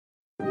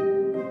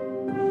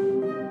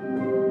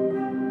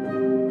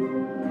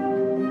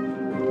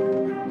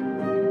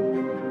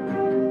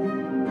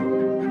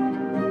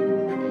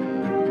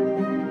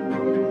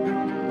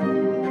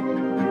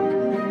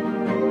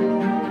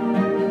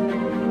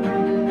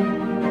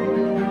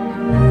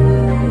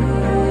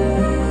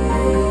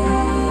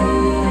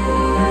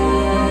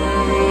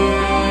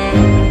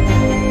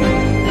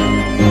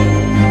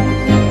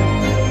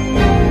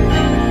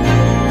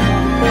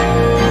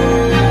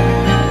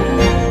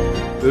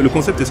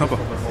concept est sympa.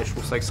 Et je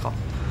trouve ça extra.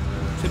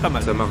 C'est pas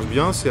mal. Ça marche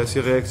bien, c'est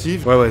assez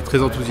réactif. Ouais,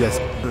 très enthousiaste.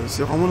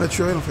 C'est vraiment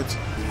naturel en fait.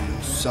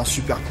 C'est un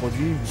super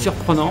produit.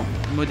 Surprenant,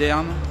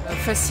 moderne,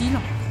 facile,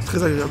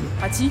 Très agréable.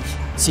 pratique,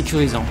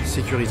 sécurisant.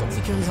 Sécurisant.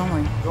 sécurisant,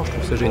 oui. Non, je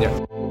trouve ça génial.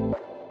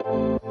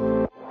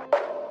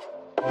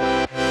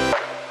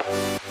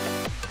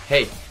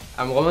 Hey,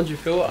 I'm Roman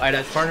Duflo,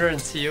 EyeRide founder and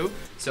CEO.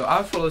 So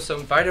I follow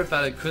some fighter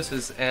pilot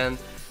courses, and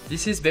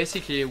this is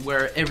basically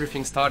where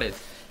everything started.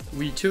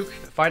 We took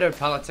fighter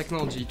pilot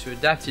technology to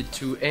adapt it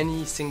to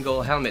any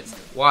single helmet.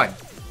 Why?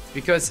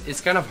 Because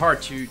it's kind of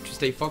hard to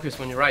stay focused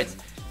when you ride.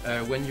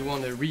 When you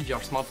want to read your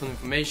smartphone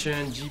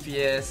information,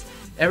 GPS,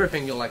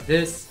 everything you're like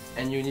this,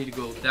 and you need to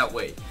go that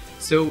way.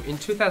 So in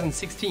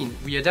 2016,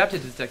 we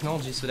adapted the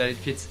technology so that it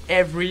fits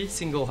every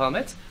single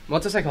helmet,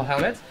 motorcycle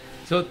helmet.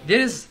 So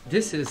this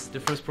is the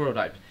first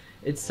prototype.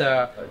 It's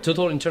a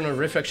total internal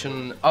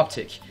reflection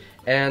optic,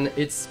 and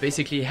it's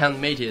basically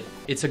handmade.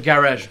 It's a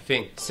garage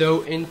thing.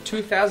 So in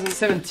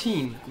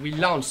 2017, we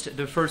launched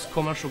the first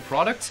commercial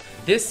product.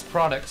 This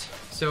product,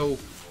 so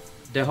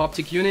the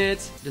optic unit,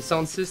 the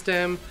sound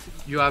system,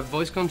 you have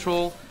voice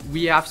control.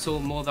 We have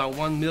sold more than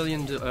 1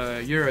 million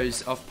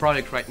euros of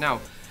product right now.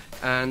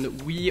 And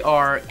we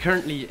are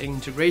currently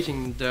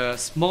integrating the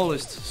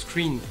smallest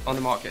screen on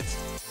the market.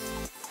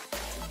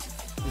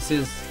 This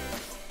is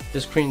the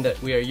screen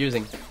that we are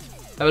using.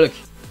 Have a look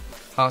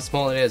how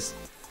small it is.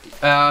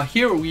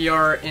 Here we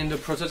are in the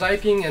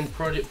prototyping and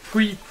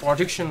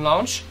pre-production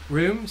launch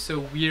room. So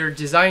we are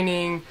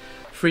designing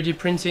 3D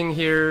printing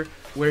here.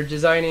 We're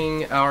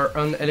designing our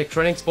own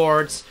electronics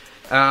boards.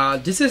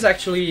 This is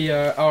actually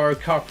our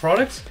car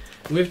product.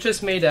 We've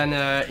just made an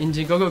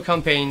Indiegogo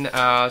campaign,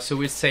 so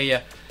we'd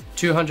say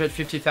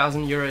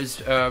 250,000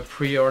 euros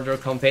pre-order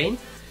campaign.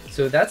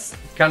 So that's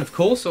kind of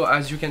cool. So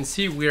as you can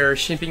see, we're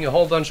shipping a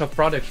whole bunch of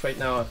products right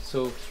now.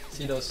 So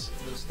see those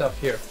stuff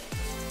here.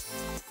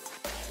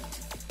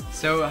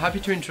 So happy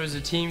to introduce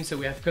the team. So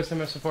we have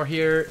customer support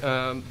here,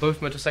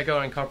 both motorcycle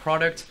and car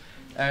product.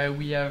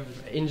 We have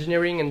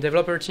engineering and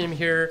developer team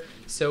here.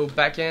 So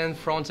backend,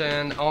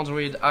 frontend,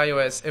 Android,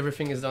 iOS,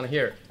 everything is done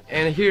here.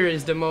 And here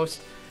is the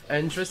most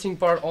interesting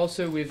part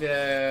also with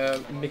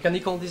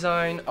mechanical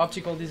design,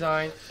 optical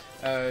design.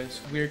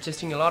 We're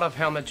testing a lot of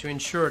helmet to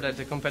ensure that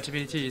the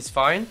compatibility is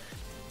fine.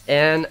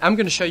 And I'm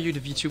going to show you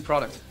the V2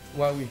 product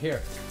while we're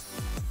here.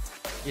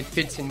 It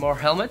fits in more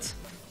helmets.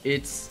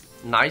 It's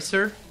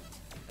nicer.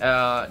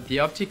 The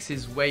optics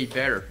is way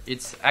better.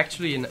 It's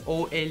actually an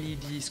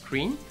OLED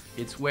screen.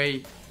 It's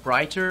way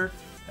brighter.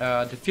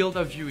 The field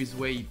of view is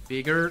way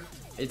bigger.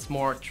 It's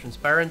more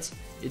transparent.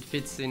 It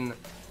fits in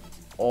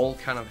all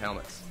kind of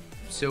helmets.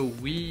 So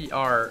we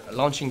are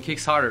launching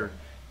Kickstarter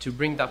to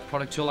bring that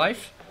product to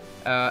life.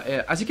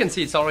 As you can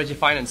see, it's already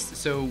financed.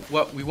 So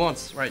what we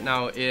want right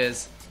now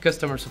is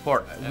customer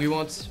support. We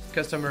want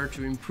customer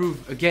to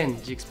improve again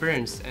the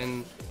experience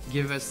and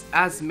give us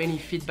as many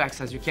feedbacks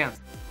as you can.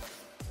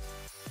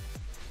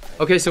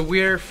 Okay, so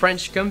we're a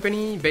French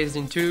company based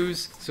in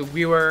Toulouse. So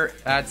we were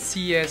at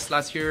CES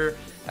last year.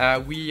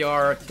 We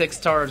are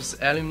Techstars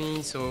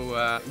alumni,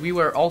 so we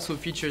were also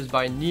featured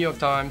by New York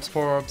Times,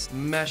 Forbes,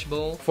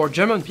 Mashable. For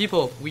German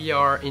people, we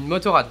are in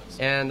Motorrad.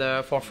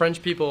 And for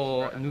French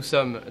people, nous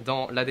sommes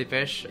dans La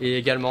Dépêche et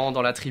également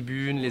dans La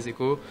Tribune, Les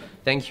Échos.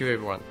 Thank you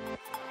everyone.